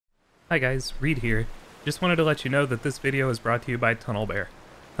Hi guys, Reid here. Just wanted to let you know that this video is brought to you by TunnelBear.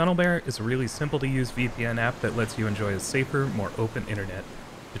 TunnelBear is a really simple to use VPN app that lets you enjoy a safer, more open internet.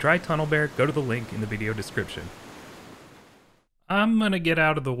 To try TunnelBear, go to the link in the video description. I'm gonna get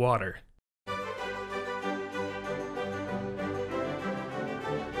out of the water.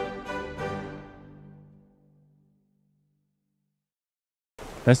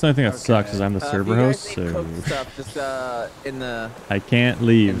 That's the only thing that sucks is I'm the server host, so stuff just in the I can't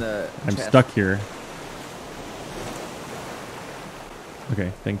leave. I'm chest. stuck here.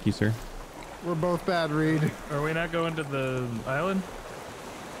 Okay, thank you, sir. We're both bad, Reid. Are we not going to the island?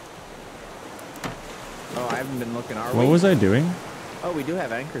 Oh, I haven't been looking. What was I doing? Oh, we do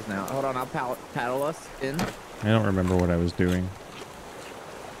have anchors now. Hold on, I'll paddle us in. I don't remember what I was doing.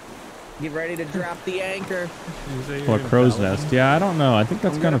 Get ready to drop the anchor. Well, crow's nest. Yeah, I don't know. I think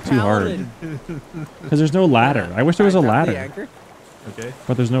that's kind of too hard. Because there's no ladder. I wish there was a ladder. Okay.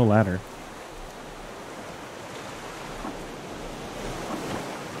 But there's no ladder.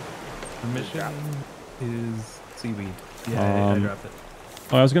 The mission is seaweed. Yeah, I dropped it.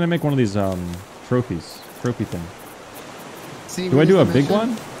 Oh, I was going to make one of these trophies. Trophy thing. Seaweed Do I do a is the big mission?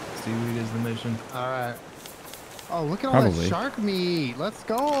 one? Seaweed is the mission. All right. Oh, look at all Probably. that shark meat. Let's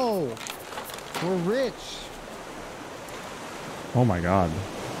go. We're rich. Oh my god.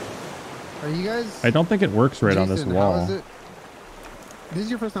 Are you guys? I don't think it works right on this Jason, wall. how is it? This is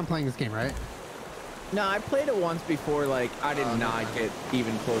your first time playing this game, right? No, I played it once before. Like, I did not get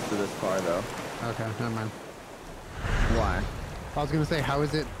even close to this far, though. Okay, never mind. Why? I was gonna say, how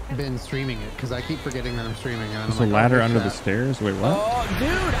has it been streaming it? Because I keep forgetting that I'm streaming. And There's I'm a like, ladder oh, under the that. stairs? Wait, what? Oh,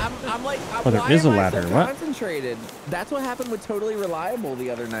 dude, I'm like, Oh, there why is a am I ladder. so What? concentrated? That's what happened with Totally Reliable the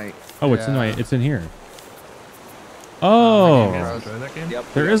other night. Oh, it's Yeah. it's in here. Oh, Enjoy that game? Yep.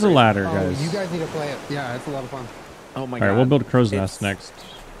 there is a ladder, Oh, guys. you guys need to play it. Yeah, it's a lot of fun. Oh my All god. right, we'll build crow's It's- nest next.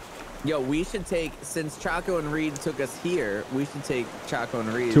 Yo, we should take, since Choco and Reid took us here, we should take Choco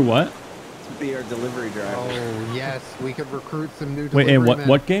and Reid To what? to be our delivery driver. Oh yes, we could recruit some new. Wait, and delivery men.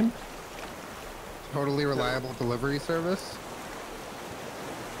 what game? Totally Reliable delivery service.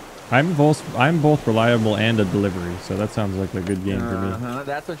 I'm both reliable and a delivery, so that sounds like a good game for me.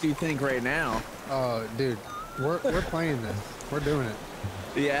 That's what you think right now. Oh, dude, we're playing this. We're doing it.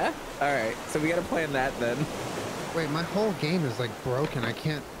 Yeah? All right. So we got to plan that then. Wait, my whole game is like broken. I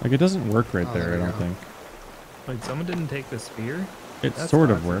can't. Like it doesn't work right Oh, there, there I we don't go. think. Wait, someone didn't take the spear? It That's sort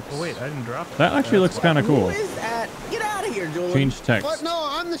of awesome. works. Oh wait, I didn't drop it. That actually looks kind of Who cool. is that? Get out of here, Julien. Change text. What? No,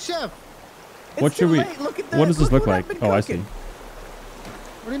 I'm the chef. It's What should too we? late. Look at What does this look what like? I've been Oh, I see. cooking.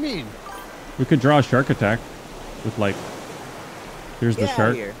 What do you mean? We could draw a shark attack with like. Here's Get the out shark,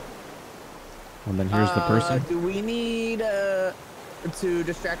 of here. and then here's the person. Do we need to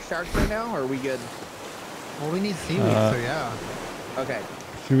distract sharks right now, or are we good? Well, we need seaweed, so yeah. Okay.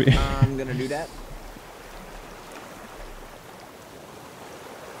 Should we? I'm gonna do that.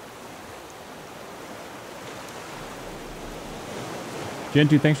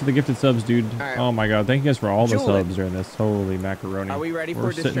 Gentoo, thanks for the gifted subs, dude. right. Oh my god, thank you guys for all the Julien. subs during this. Holy macaroni. Are we ready for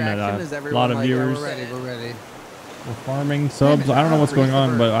We're sitting at distraction? a Is everyone lot of like, viewers. We're ready. We're ready. We're farming subs. it, I don't know what's going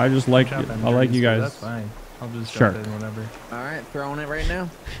on, but I just like Jump in, I like you so guys. That's fine. I'll just Shark. jump in whenever. All right, throwing it right now.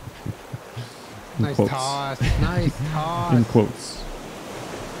 In Nice quotes. toss. Nice toss. In quotes.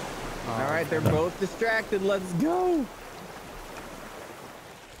 Oh, All right, they're both distracted. Let's go.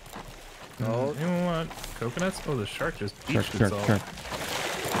 Oh, You want coconuts? Oh, the shark just Shark, beached shark, itself. shark.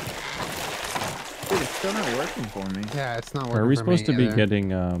 dude, it's still not working for me. Yeah, it's not working. Are we for me supposed to be either.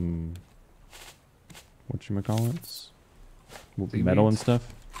 getting whatchamacallits? Metal and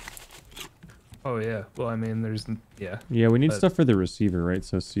stuff? Oh yeah. Well, I mean, there's yeah. Yeah, we need But- stuff for the receiver, right?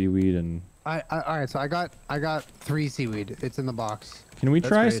 So seaweed and All right, so I got 3 seaweed. It's in the box. can we That's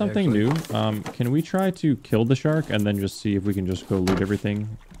try great, something actually. new? Can we try to kill the shark and then just see if we can just go loot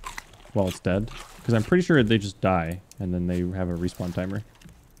everything while it's dead? Because I'm pretty sure they just die and then they have a respawn timer.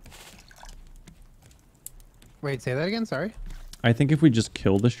 Wait, say that again. Sorry. I think if we just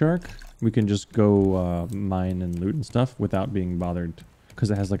kill the shark, we can just go mine and loot and stuff without being bothered because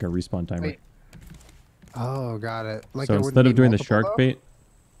it has like a respawn timer. Wait. Oh, got it. Like So there instead wouldn't of be doing the multiple, shark though? bait,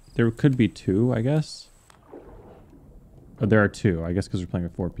 there could be 2, I guess. But there are 2, I guess, because we're playing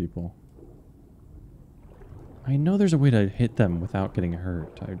with 4 people. I know there's a way to hit them without getting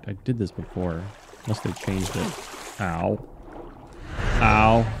hurt. I did this before. Unless they changed it. Ow.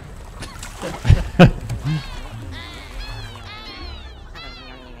 Ow.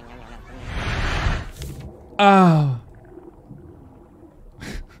 Oh.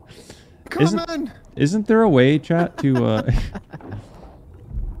 Come on. Isn't there a way, chat, to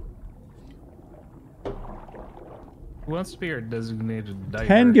wants to be our designated diver?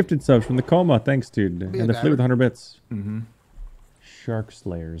 10 gifted subs from the coma. Thanks, dude. Be a And the flea with diver. 100 bits. Mm-hmm. Shark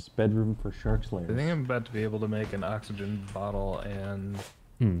Slayers. Bedroom for Shark I Slayers. think I'm about to be able to make an oxygen bottle and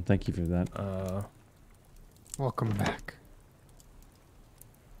Thank you for that. Welcome back.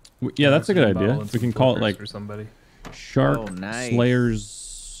 Yeah, that's a good oxygen bottle idea. and We some can call it flippers like for somebody. Shark Oh, nice.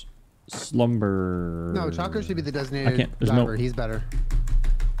 Slayers Slumber. No, Choco should be the designated can't- there's diver. no- He's better.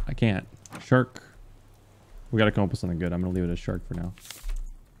 I can't. Shark. We gotta come up with something good. I'm gonna leave it as shark for now.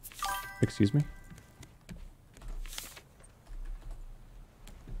 Excuse me?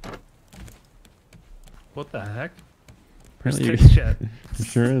 What the heck? Apparently Where's you Tick's chat? it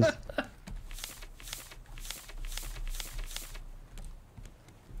sure is.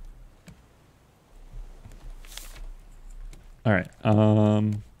 Alright.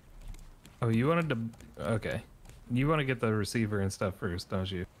 Oh, you wanted to... Okay. You want to get the receiver and stuff first, don't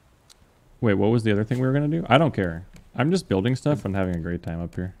you? Wait, what was the other thing we were gonna do? I don't care. I'm just building stuff and having a great time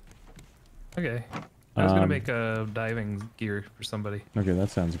up here. Okay. I was going to Um, make a diving gear for somebody. Okay, that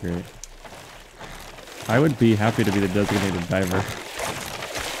sounds great. I would be happy to be the designated diver.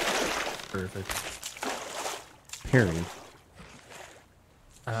 Perfect. Perry.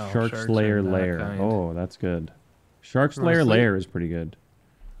 Oh, Shark sharks Slayer are that Lair. kind. Oh, that's good. Shark You wanna Slayer sleep? Lair is pretty good.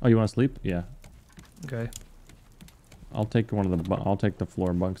 Oh, you want to sleep? Yeah. Okay. I'll take one of the. I'll take the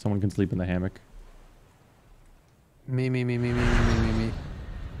floor bunk. Someone can sleep in the hammock. Me.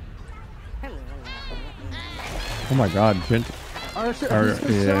 Oh my God, Jint. Our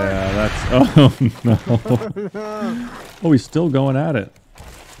Yeah, that's. Oh no. Oh, he's still going at it.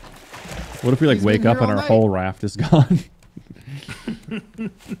 What if we like He's wake been up here and all our night. whole raft is gone?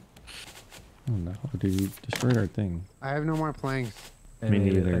 Oh no, dude, you destroyed our thing. I have no more planks. I Me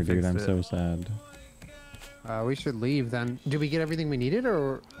made it. neither, I dude. fixed I'm it. so sad. We should leave then. Did we get everything we needed,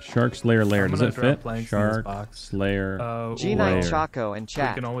 or Shark Slayer Lair. I'm Does gonna it drop fit? planks in this Shark box. Slayer. G9 Layer. Choco and We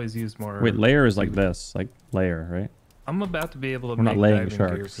chat. can always use more. Wait, layer is like this, like layer, right? I'm about to be able to We're make not laying diving gear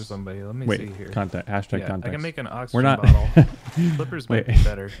sharks. for somebody. Let me Wait, see here. contact. Hashtag Yeah, context. I can make an oxygen We're not. bottle. Flippers might be Wait.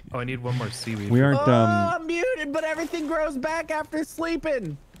 better. Oh, I need one more seaweed. We aren't. Oh, I'm muted, but everything grows back after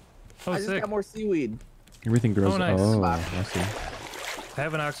sleeping. Oh, I just sick. got more seaweed. Everything grows. Oh, nice. Oh, I see. I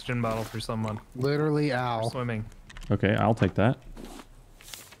have an oxygen bottle for someone. literally For ow? swimming. Okay, I'll take that.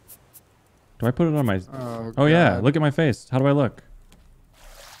 Do I put it on my? Oh, Oh yeah, God. look at my face. How do I look?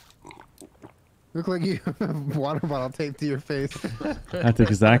 Look like you have a water bottle taped to your face. That's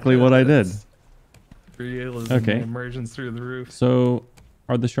exactly what I did. Realism Okay. emergence through the roof. So,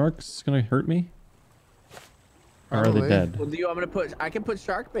 are the sharks gonna hurt me? Or are they Probably. dead? Well, do you want me to put? I can put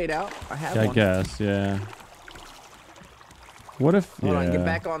shark bait out. I have Yeah, I one. guess. Yeah. What if? Hold yeah. on, get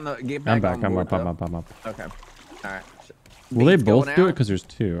back on the. Get back I'm back. On I'm board, up. I'm though. up. I'm up. Okay. All right. Will they Bait's both going do it? out. Because there's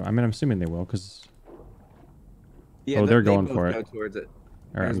two. I mean, I'm assuming they will. Because Yeah, Oh, they're they going both for go it. Towards it.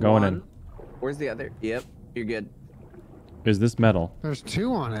 all right, There's I'm going one. in. Where's the other? Yep, you're good. Is this metal? There's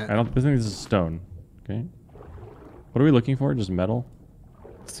two on it. I don't think this is stone. Okay. What are we looking for? Just metal?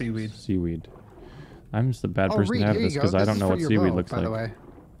 Seaweed. Seaweed. I'm just a bad Oh, person Reid, to have here this you go. because I This don't is know for what your seaweed bow, looks by like. the way.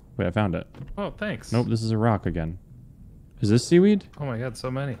 Wait, I found it. Oh, thanks. Nope, this is a rock again. Is this seaweed? Oh my god,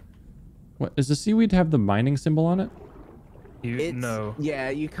 so many. What does the seaweed have the mining symbol on it? You no. Yeah,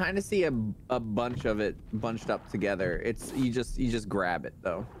 you kind of see a bunch of it bunched up together. It's you just grab it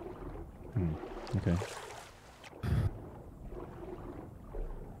though. Okay.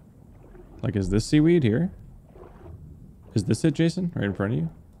 Like, is this seaweed here? Is this it, Jason? Right in front of you?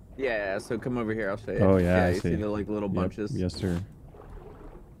 Yeah, so come over here. I'll show you. Oh, yeah, I you see see. the like little Yep, bunches. yes, sir.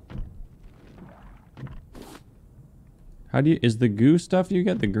 How do you? Is the goo stuff you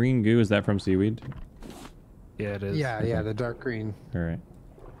get? The green goo, is that from seaweed? Yeah, it is. Yeah, the dark green All right.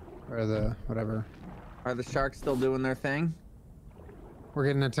 or the whatever. Are the sharks still doing their thing? We're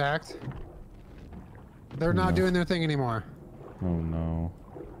getting attacked. They're not No. doing their thing anymore. Oh no.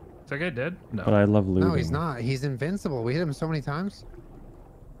 Is that guy dead? No. But I love looting. No, he's not. He's invincible. We hit him so many times.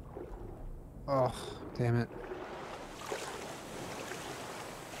 Oh, damn it.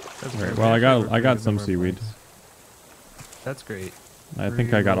 That's All right, great. well, We have I got to some remove seaweed. planks. That's great. I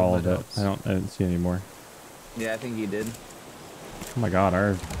think I got all of it. Reload my I didn't see any more. Yeah, I think you did. Oh my god,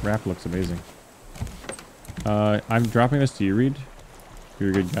 our raft looks amazing. I'm dropping this to you, Reid. You're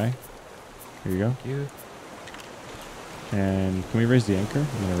a good guy. Here you go. Thank you. And can we raise the anchor?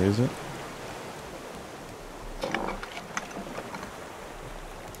 I'm gonna raise it.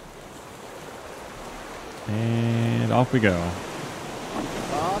 And off we go.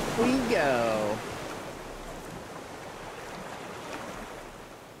 Off we go.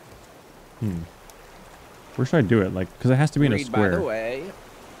 Where should I do it? Like, because it has to be in a Reid, by the square. way,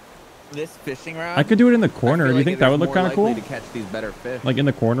 this fishing rod. I could do it in the I corner. feel Do you like think it that is would look more kind of likely cool? to catch these better fish. Like in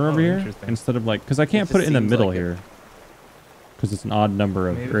the corner over here, interesting. instead of like, because I can't It put it just in the seems middle like it. here, because it's an odd number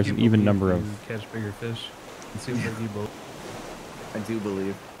of, Maybe or it's you an even believe number of. you catch bigger fish. It seems like you both. I do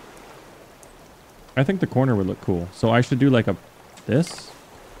believe. I think the corner would look cool. So I should do like this,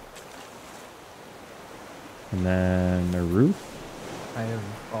 and then a roof. I have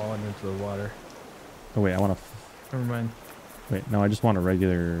fallen into the water. Oh wait, I want to. Never mind. Wait, no, I just want a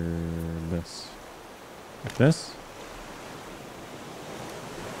regular this. Like this.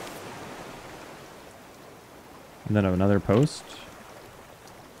 And then another post.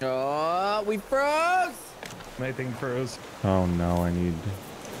 Oh, we froze. My thing froze. Oh no, I need.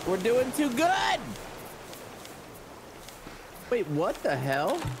 We're doing too good. Wait, what the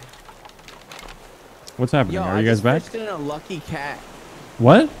hell? What's happening? Yo, Are I you guys just back? fished in a lucky cat.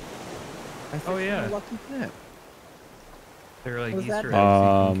 What? I fished Oh, in yeah. a lucky cat. They're like What was that? Easter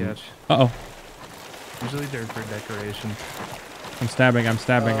eggs you can catch. Uh-oh. Usually they're for decoration. I'm stabbing, I'm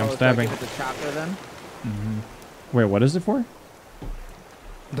stabbing, I'm So I stabbing. give it to Choco then? Wait, what is it for?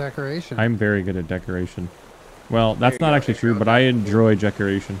 Decoration. I'm very good at decoration. Well, that's you not go, actually there you true, go. but I enjoy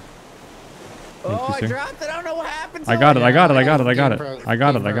decoration. Thank Oh, you, I sir. dropped it. I don't know what happened to I got it, it. I got it, I Yeah, got it, I got game it. froze. I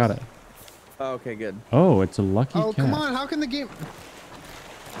got it, Game I got froze. it. Oh, okay, good. Oh, it's a lucky Oh, cat. come on. How can the game...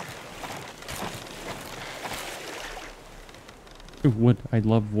 Ooh, wood. I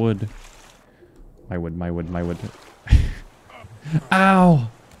love wood. My wood, my wood, my wood. Ow!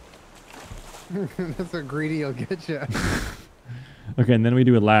 That's so greedy you'll get you. Okay, and then we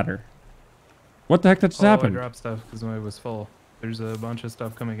do a ladder. What the heck that just I happened? dropped stuff because mine was full. There's a bunch of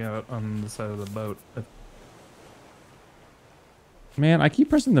stuff coming out on the side of the boat. Man, I keep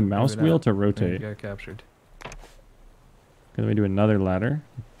pressing the mouse Maybe wheel not. to Maybe rotate. got captured. Then we do another ladder.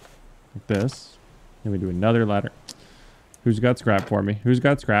 Like this. Then we do another ladder. Who's got scrap for me? Who's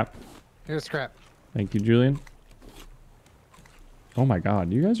got scrap? Here's scrap. Thank you, Julien. Oh my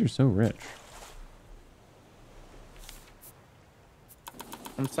god, you guys are so rich.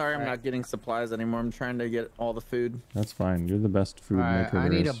 I'm sorry I'm not getting supplies anymore. I'm trying to get all the food. That's fine. You're the best food Alright, maker I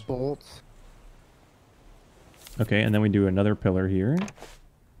there need a is. bolt. Okay, and then we do another pillar here.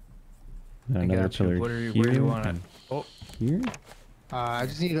 And I another got you. pillar Where do here. you want it? and Oh, Here? I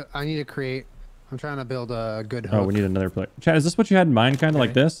need to create... I'm trying to build a good hook. Oh, we need another pillar. Chad, is this what you had in mind? Kind of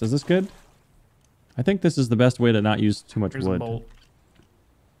like Okay. this? Is this good? I think this is the best way to not use too much here's a wood. bolt.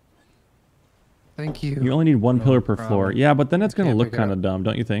 Thank you. You only need one No pillar per floor. problem. Yeah, but then it's going to Can't look pick it kind of up. dumb,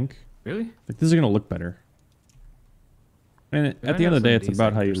 don't you think? Really? Like, this is going to look better. And We at might the end have of the day, some it's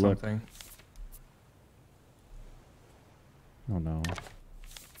about how you desync or look. something. Oh, no.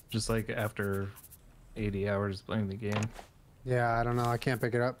 Just like after 80 hours playing the game. Yeah, I don't know. I can't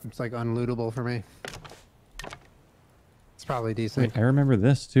pick it up. It's like unlootable for me. It's probably decent. Wait, I remember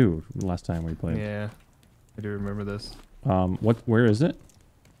this, too, last time we played. Yeah, I do remember this. Where is it?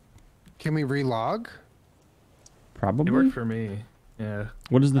 Can we relog? Probably? It worked for me. Yeah,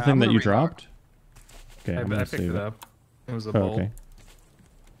 What is the I'm thing that gonna you relog. dropped? Okay, I I'm gonna picked save it up. It was a Oh, bolt. okay.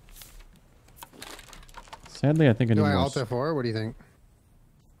 Sadly, I think I need Do I more. Alt F4? What do you think?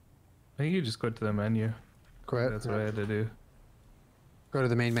 I think you just quit to the menu. Quit. That's what I had to do. Go to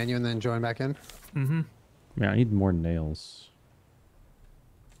the main menu and then join back in. Mm-hmm. Man, I need more nails.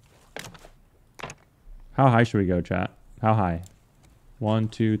 How high should we go, chat? How high? 1,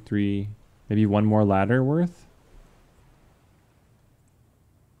 2, 3. Maybe one more ladder worth?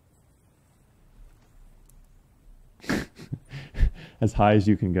 As high as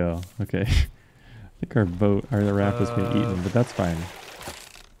you can go. Okay. I think our boat, our raft has been eaten, but that's fine.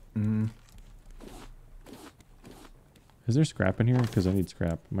 Mm-hmm. Is there scrap in here? Because I need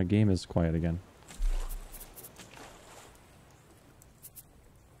scrap. My game is quiet again.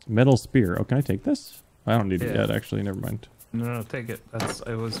 Metal spear. Oh, can I take this? I don't need it Yeah. yet, actually. Never mind. No, take it.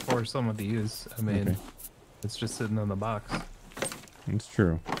 It was for someone to use. I mean, Okay. it's just sitting in the box. It's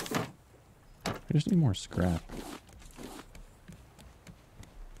true. I just need more scrap.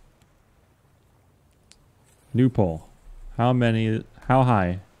 New pole. How many? How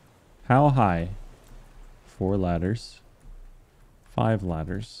high? How high? 4 ladders. 5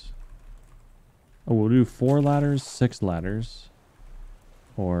 ladders. Oh, we'll do 4 ladders, 6 ladders.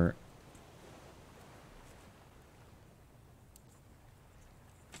 Or...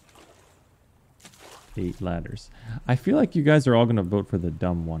 eight ladders. I feel like you guys are all going to vote for the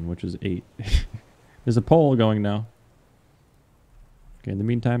dumb one, which is 8. There's a poll going now. Okay, in the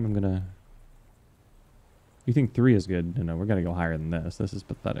meantime, I'm going to... You think 3 is good? No, we're going to go higher than this. This is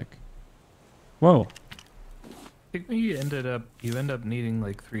pathetic. Whoa. I think you end up needing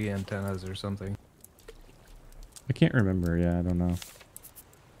like 3 antennas or something. I can't remember. Yeah, I don't know.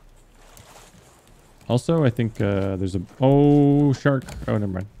 Also, I think there's a... Oh, shark. Oh, never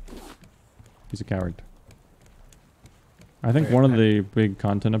mind. He's a coward. I think one of the big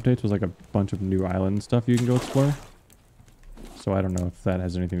content updates was like a bunch of new island stuff you can go explore. So I don't know if that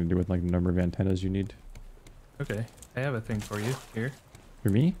has anything to do with like the number of antennas you need. Okay, I have a thing for you here. For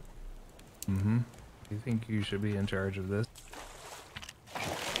me? Mm-hmm. You think you should be in charge of this?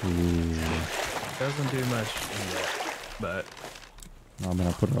 Ooh. Doesn't do much yet, but... I'm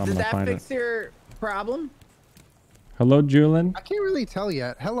gonna put it. I'm Did gonna that find fix it. your problem? Hello, Julien. I can't really tell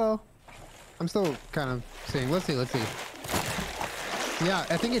yet. Hello. I'm still kind of seeing. Let's see. Let's see. Yeah,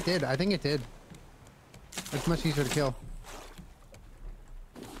 I think it did. I think it did. It's much easier to kill.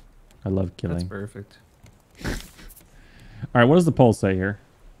 I love That's killing. perfect. All right, what does the poll say here?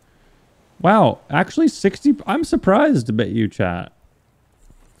 Wow, actually 60. I'm surprised about you, chat.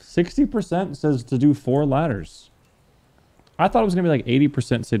 60% says to do 4 ladders. I thought it was gonna be like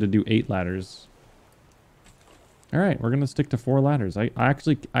 80% say to do 8 ladders. All right, we're gonna stick to 4 ladders. I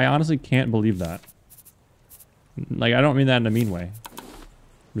honestly can't believe that. Like, I don't mean that in a mean way.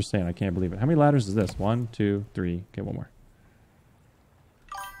 I'm just saying I can't believe it. How many ladders is this? 1, 2, 3. Okay, one more.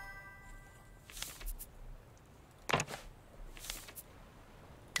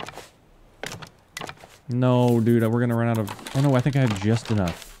 No, dude, we're gonna run out of... Oh no, I think I have just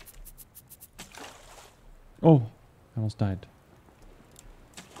enough. Oh, I almost died.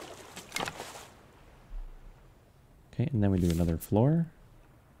 Okay, and then we do another floor.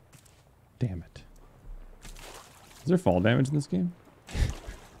 Damn it. Is there fall damage in this game?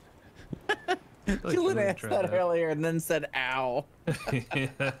 Julien asked that earlier and then said, ow.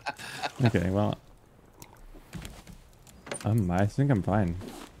 Yeah. Okay, well... I think I'm fine.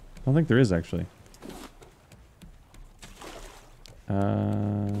 I don't think there is, actually.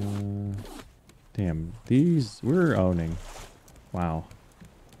 Damn. These... We're owning. Wow.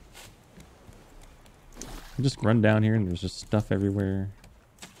 I just run down here and there's just stuff everywhere.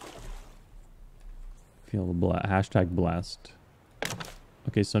 Feel the hashtag blessed.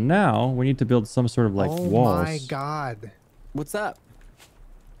 Okay, so now we need to build some sort of like walls. Oh my god. What's up?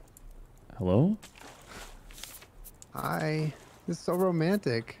 Hello? Hi. This is so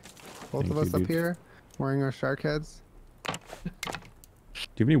romantic. Both Thank of us you, up dude. here wearing our shark heads. Do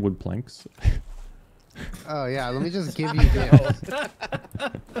you have any wood planks? Oh yeah, let me just give you this.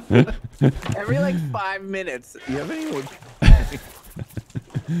 Every like 5 minutes. You have any wood?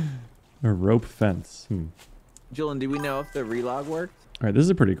 A rope fence. Julien, do we know if the relog worked? All right, this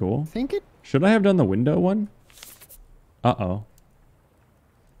is pretty cool. I think it Should I have done the window one? Uh-oh.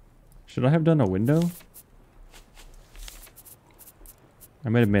 Should I have done a window? I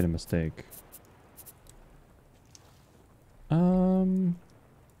might have made a mistake. I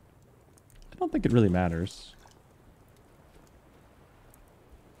don't think it really matters.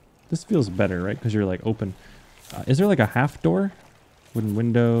 This feels better, right? Because you're like open. Is there like a half door? Wooden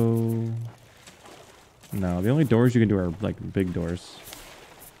window? No, the only doors you can do are like big doors.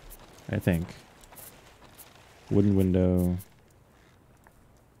 I think. Wooden window.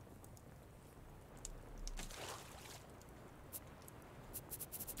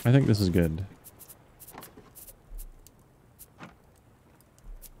 I think this is good.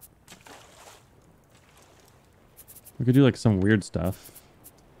 We could do like some weird stuff.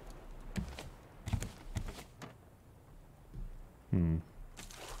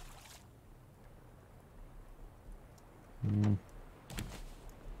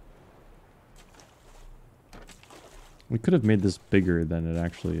 We could have made this bigger than it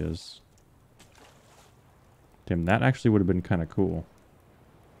actually is. Damn, that actually would have been kind of cool.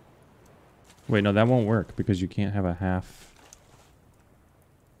 Wait, no, that won't work because you can't have a half.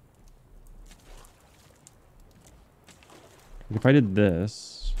 If I did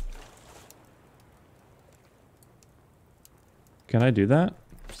this... Can I do that?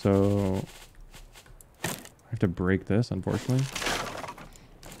 So... I have to break this, unfortunately.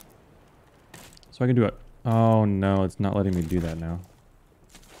 So I can do it. Oh no, it's not letting me do that now.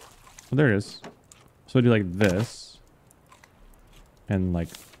 Oh, there it is. So I do like this. And like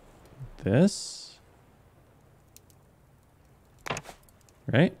this.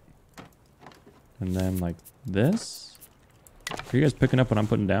 Right? And then like this. Are you guys picking up what I'm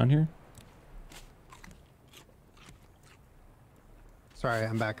putting down here? Sorry,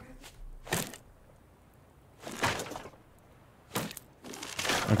 I'm back.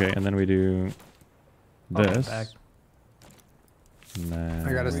 Okay, and then we do this. Back. And then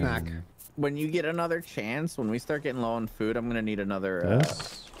I got a we snack. do When you get another chance, when we start getting low on food, I'm gonna need another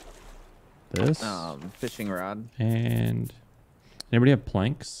This. fishing rod. And anybody have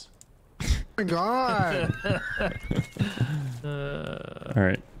planks? Oh my god. All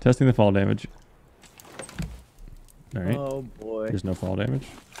right, testing the fall damage. All right. Oh boy. There's no fall damage.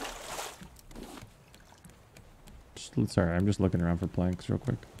 Sorry, I'm just looking around for planks real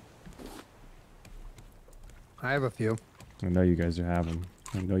quick. I have a few. I know you guys have them.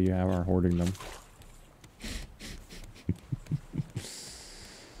 I know you are hoarding them.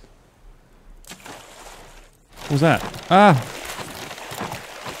 What was that? Ah!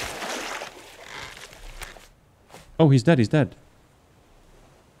 Oh, he's dead. He's dead.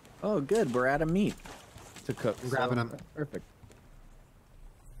 Oh, good. We're out of meat to cook. I'm grabbing him. Perfect.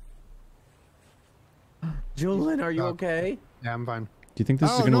 Julien, are you okay? Yeah, I'm fine. Do you think this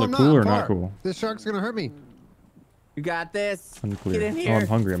is Oh, gonna no, look I'm not. cool or I'm not far. cool? This shark's gonna hurt me. You got this. Unclear. Get in Oh, here. I'm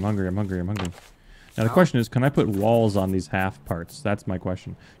hungry. I'm hungry. I'm hungry. I'm hungry. Now the Ow. question is, can I put walls on these half parts? That's my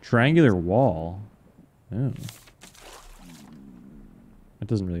question. Triangular wall. Oh. That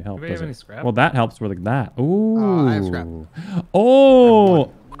doesn't really help, Do we does have it? any scrap? Well, that helps with like that. Ooh. I have scrap. Oh. I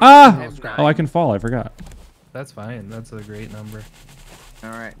Ah! have scrap. Oh, I can fall. I forgot. That's fine. That's a great number. All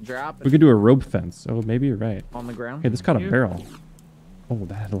right, drop We it could do a rope fence. Oh, maybe you're right. on the ground. Hey, this caught a You- barrel. Oh,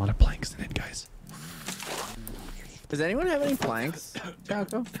 that had a lot of planks in it, guys. Does anyone have any planks,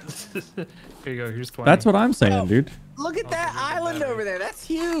 Choco? Here you go. Here's 20. That's what I'm saying, Oh. dude. Look at that island over there. That's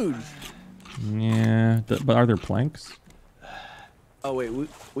huge. Yeah, but are there planks? Oh wait,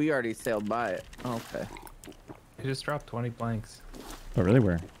 we already sailed by it. Okay. I just dropped 20 planks Oh, really?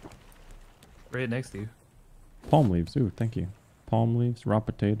 Where? right next to you. Palm leaves. Ooh, thank you. Palm leaves, raw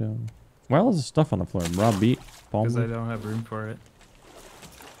potato. Why all this stuff on the floor? Raw beet, palm Because I leaf, don't have room for it.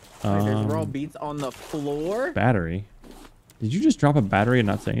 Wait, there's raw um, beets on the floor. battery. Did you just drop a battery and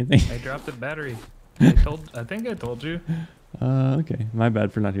not say anything? I dropped a battery. I think I told you. Okay. My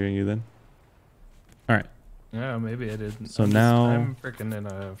bad for not hearing you then. All right. No, maybe I didn't. So now- I'm freaking in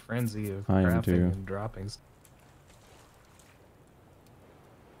a frenzy of I am crafting too. and droppings.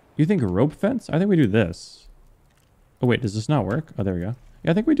 You think a rope fence? I think we do this. Oh, wait. Does this not work? Oh, there we go.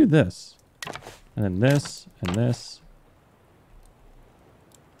 Yeah, I think we do this. And then this and this.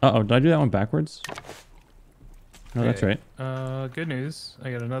 Uh-oh. Did I do that one backwards? No, that's Okay, right. Good news.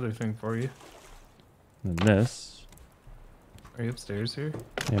 I got another thing for you. And then this. Are you upstairs here?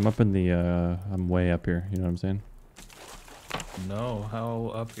 Yeah, I'm up in the, I'm way up here. You know what I'm saying? No.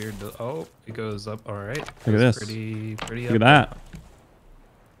 How up here? Oh, it goes up. All right. at Goes this. Pretty Look up. at that.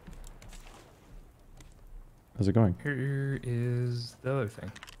 How's it going? Here is the other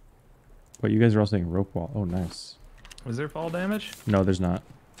thing. Wait, you guys are all saying rope wall. Oh, nice. Was there fall damage? No, there's not.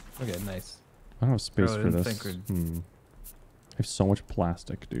 Okay, nice. I don't have space Oh, I for didn't this. think I have so much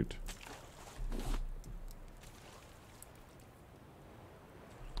plastic, dude.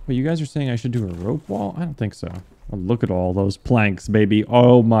 Wait, you guys are saying I should do a rope wall? I don't think so. Oh, look at all those planks, baby.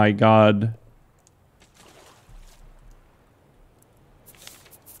 Oh my god.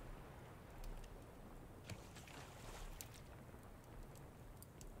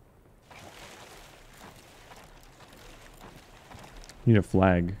 Need a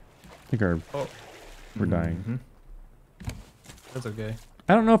flag. I think we're dying. Mhm. That's okay.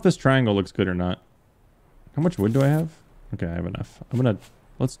 I don't know if this triangle looks good or not. How much wood do I have? Okay, I have enough. I'm gonna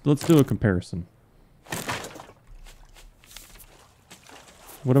let's do a comparison.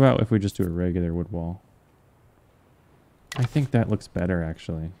 What about if we just do a regular wood wall? I think that looks better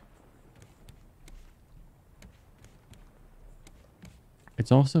actually.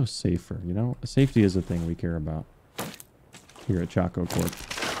 It's also safer, you know? Safety is a thing we care about here at Choco Corp.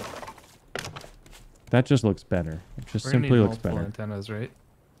 That just looks better. It just We're gonna simply need looks multiple better. antennas, right?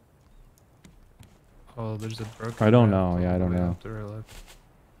 Oh, there's a broken. I don't map know. all Yeah, I the don't way know. up to our left.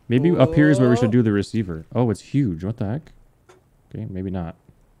 Maybe up here is where we should Oh. do the receiver. Oh, it's huge. What the heck? Okay, maybe not.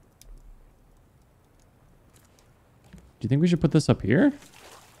 Do you think we should put this up here?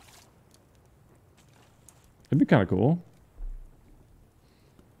 It'd be kind of cool.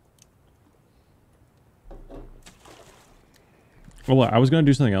 Well, I was going to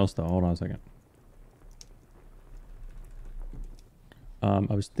do something else, though. Hold on a second.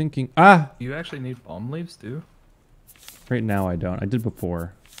 I was thinking... Ah! You actually need palm leaves too. Right now, I don't. I did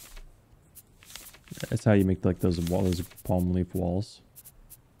before. That's how you make like those palm leaf walls.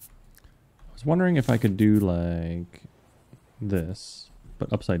 I was wondering if I could do like this,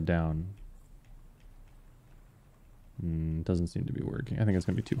 but upside down. Doesn't seem to be working. I think it's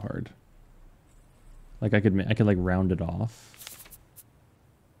gonna be too hard. Like I could like round it off.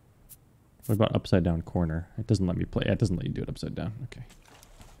 What about upside down corner? It doesn't let me play. It doesn't let you do it upside down. Okay.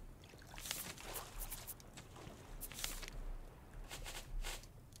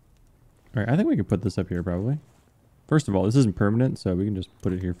 All right, I think we can put this up here probably. First of all, this isn't permanent, so we can just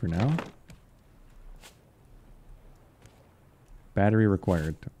put it here for now. Battery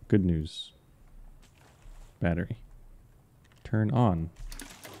required. Good news. Battery. Turn on.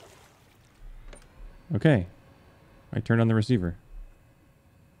 Okay. I turned on the receiver.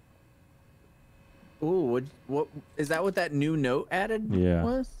 Ooh, what is that? What that new note added Yeah.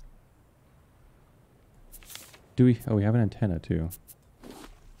 was? Do we? Oh, we have an antenna too.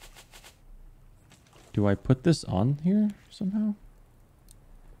 Do I put this on here somehow?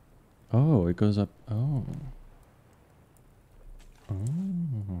 Oh, it goes up. Oh. Oh.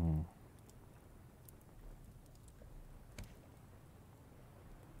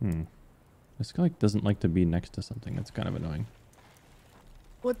 This guy doesn't like to be next to something. That's kind of annoying.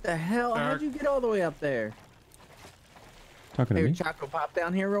 What the hell? How'd you get all the way up there? Talking to Hey, me? Choco, pop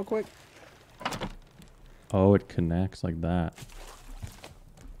down here real quick. Oh, it connects like that.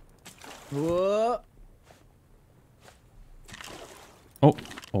 Whoa. Oh.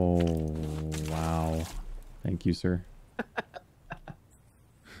 Oh, wow. Thank you, sir.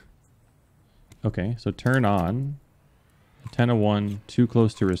 Okay, so turn on. Antenna 1, too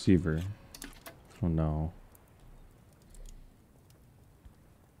close to receiver. Oh, no.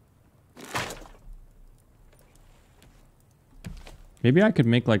 Maybe I could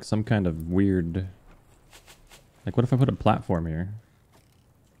make like some kind of weird... Like, what if I put a platform here?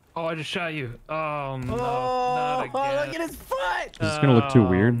 Oh, I just shot you. Oh, no. Oh, Not again. oh, look at his foot. Is this gonna look too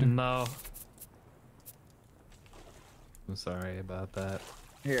weird? No. I'm sorry about that.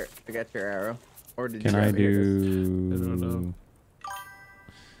 Here, I got your arrow. Or did Can you I grab it? Here it is. do... I don't know.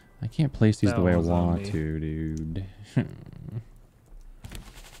 I can't place these That the way I one's on want me. to, dude.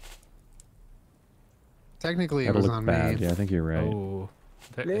 Technically, it That'll was look on bad. me. Yeah, I think you're right. Oh.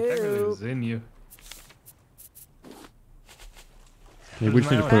 Technically it was in you. Maybe we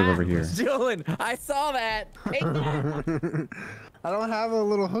should just put it over here. Julien, I saw that. Take that. I don't have a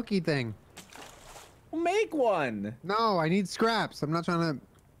little hooky thing. Make one. No, I need scraps. I'm not trying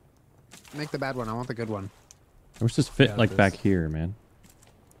to make the bad one. I want the good one. I wish this fit Got like this. back here, man.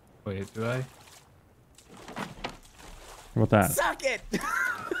 Wait, do I? How about that? Suck it.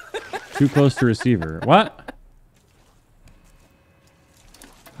 Too close to receiver. What?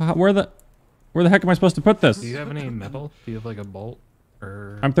 Where the heck am I supposed to put this? Do you have any metal? Do you have like a bolt?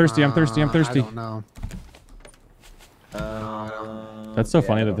 Or I'm thirsty. I'm thirsty. I'm I thirsty. don't know. That's so yeah,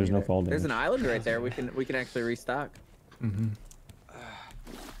 funny I that don't there's no either. fall There's an damage. island right there. We can actually restock. Mm-hmm.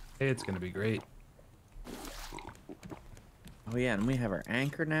 It's gonna be great. Oh yeah, and we have our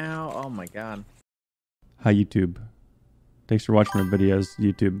anchor now. Oh my god. Hi, YouTube. Thanks for watching my videos,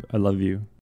 YouTube. I love you.